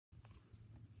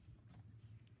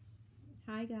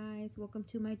Hi guys, welcome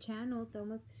to my channel,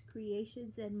 Thelma's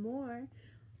Creations and More.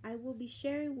 I will be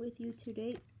sharing with you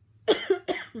today,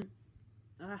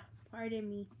 pardon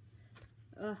me,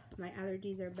 my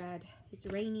allergies are bad. It's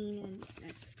raining and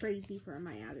that's crazy for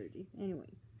my allergies. Anyway,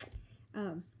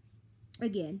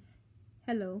 again,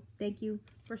 hello, thank you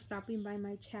for stopping by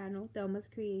my channel, Thelma's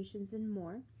Creations and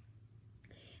More.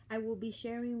 I will be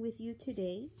sharing with you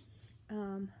today,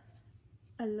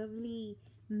 a lovely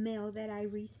mail that I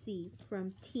received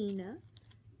from Teena,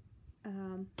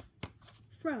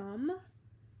 from,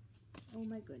 oh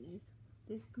my goodness,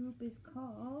 this group is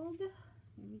called,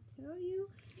 let me tell you,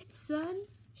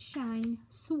 Sunshine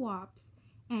Swaps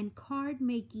and Card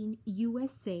Making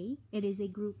USA. It is a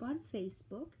group on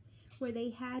Facebook where they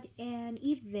had an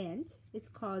event. It's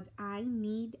called I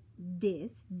Need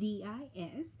This,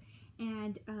 D-I-S,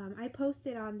 and I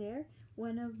posted on there.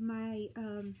 One of my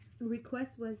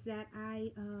requests was that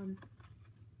I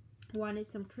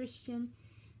wanted some Christian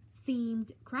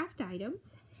themed craft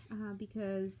items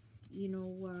because, you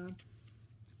know,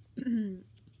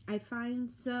 I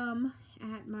find some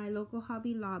at my local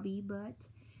Hobby Lobby, but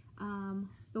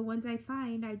the ones I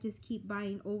find, I just keep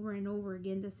buying over and over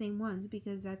again, the same ones,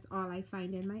 because that's all I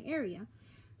find in my area.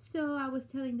 So I was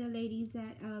telling the ladies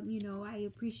that, you know, I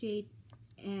appreciate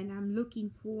and I'm looking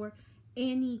for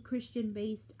any Christian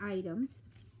based items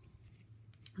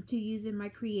to use in my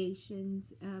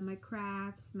creations, my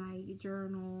crafts, my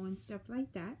journal and stuff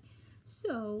like that.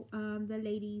 So the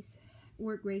ladies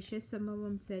were gracious. Some of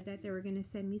them said that they were going to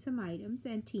send me some items,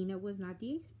 and Teena was not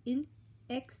the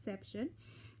exception.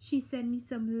 She sent me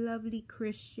some lovely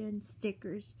Christian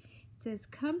stickers. It says,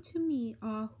 "Come to me,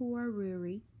 all who are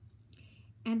weary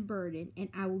and burdened, and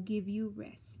I will give you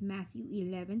rest." Matthew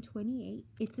 11:28.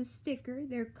 It's a sticker.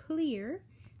 They're clear,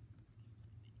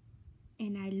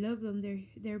 and I love them.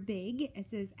 They're big. It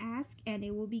says, "Ask and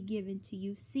it will be given to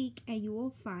you. Seek and you will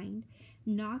find.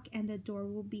 Knock and the door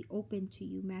will be open to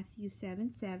you." Matthew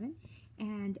 7:7.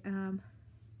 And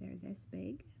they're this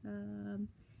big.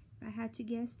 If I had to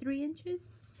guess, 3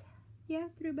 inches. Yeah,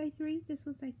 3 by 3. This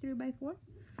one's like 3 by 4.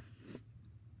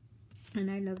 And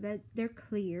I love that they're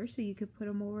clear, so you could put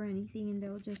them over anything and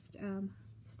they'll just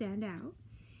stand out.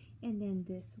 And then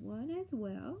this one as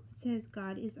well says,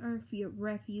 "God is our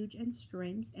refuge and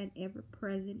strength and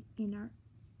ever-present in our,"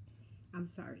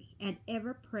 and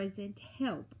ever-present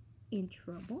help in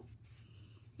trouble.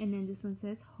 And then this one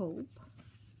says hope.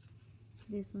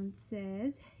 This one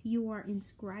says, "You are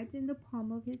inscribed in the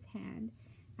palm of his hand."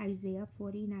 Isaiah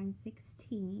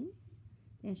 49:16.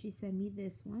 And she sent me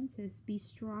this one. It says, "Be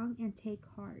strong and take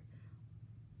heart,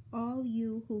 all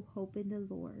you who hope in the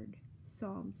Lord."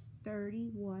 Psalms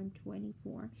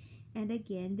 31:24. And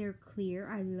again, they're clear.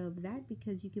 I love that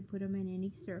because you can put them in any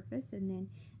surface and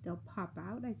then they'll pop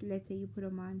out. Like, let's say you put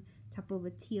them on top of a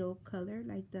teal color,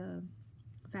 like the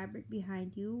fabric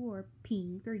behind you, or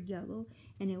pink or yellow,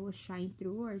 and it will shine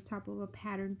through, or top of a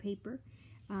pattern paper.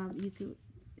 You could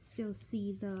still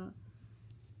see the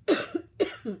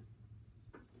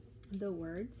the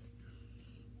words.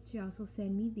 She also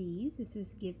sent me these. It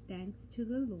says, "Give thanks to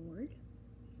the Lord.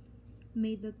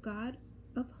 May the God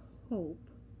of hope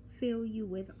fill you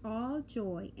with all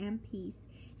joy and peace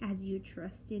as you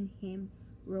trust in him."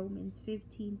 Romans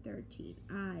 15:13.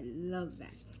 I love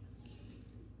that.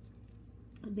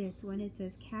 This one, it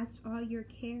says, "Cast all your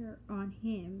care on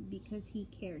him because he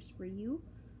cares for you."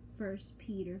 1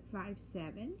 Peter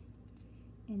 5:7.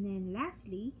 And then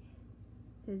lastly,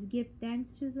 it says, "Give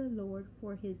thanks to the Lord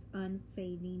for his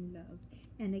unfailing love."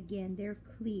 And again, they're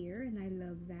clear, and I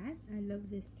love that. I love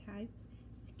this type.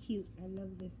 It's cute. I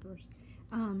love this verse.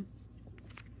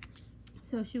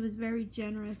 So she was very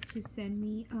generous to send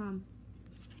me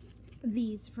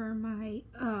these for my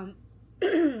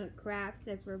crafts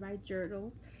and for my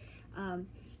journals.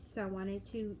 So I wanted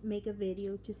to make a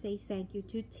video to say thank you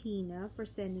to Teena for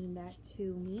sending that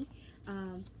to me.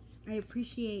 I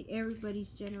appreciate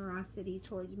everybody's generosity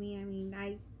towards me. I mean,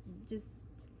 I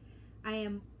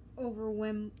am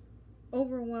overwhelmed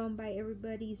by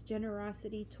everybody's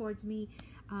generosity towards me.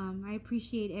 I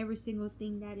appreciate every single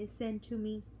thing that is sent to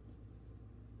me,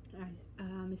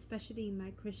 especially my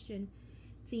Christian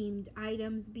themed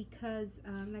items, because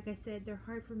like I said, they're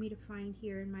hard for me to find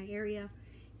here in my area,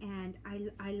 and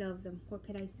I love them. What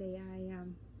could I say?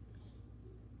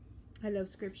 I love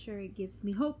scripture. It gives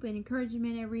me hope and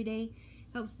encouragement every day,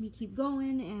 helps me keep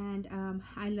going, and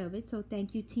I love it. So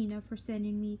thank you, Teena, for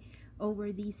sending me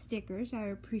over these stickers. I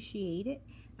appreciate it.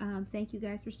 Thank you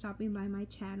guys for stopping by my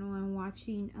channel and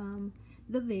watching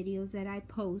the videos that I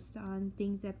post on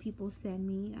things that people send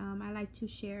me. I like to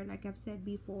share, like I've said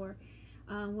before,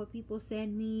 what people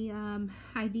send me,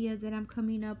 ideas that I'm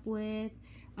coming up with,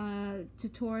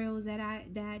 tutorials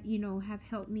that you know have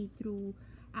helped me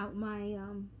throughout my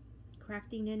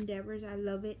crafting endeavors. I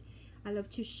love it. I love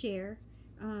to share.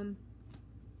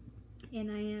 And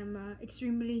I am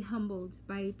extremely humbled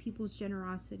by people's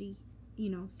generosity, you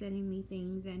know, sending me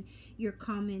things, and your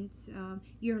comments,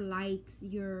 your likes,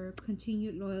 your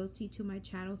continued loyalty to my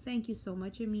channel. Thank you so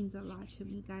much. It means a lot to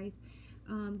me, guys.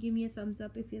 Give me a thumbs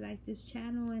up if you like this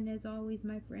channel, and as always,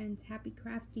 my friends, happy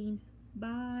crafting.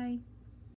 Bye.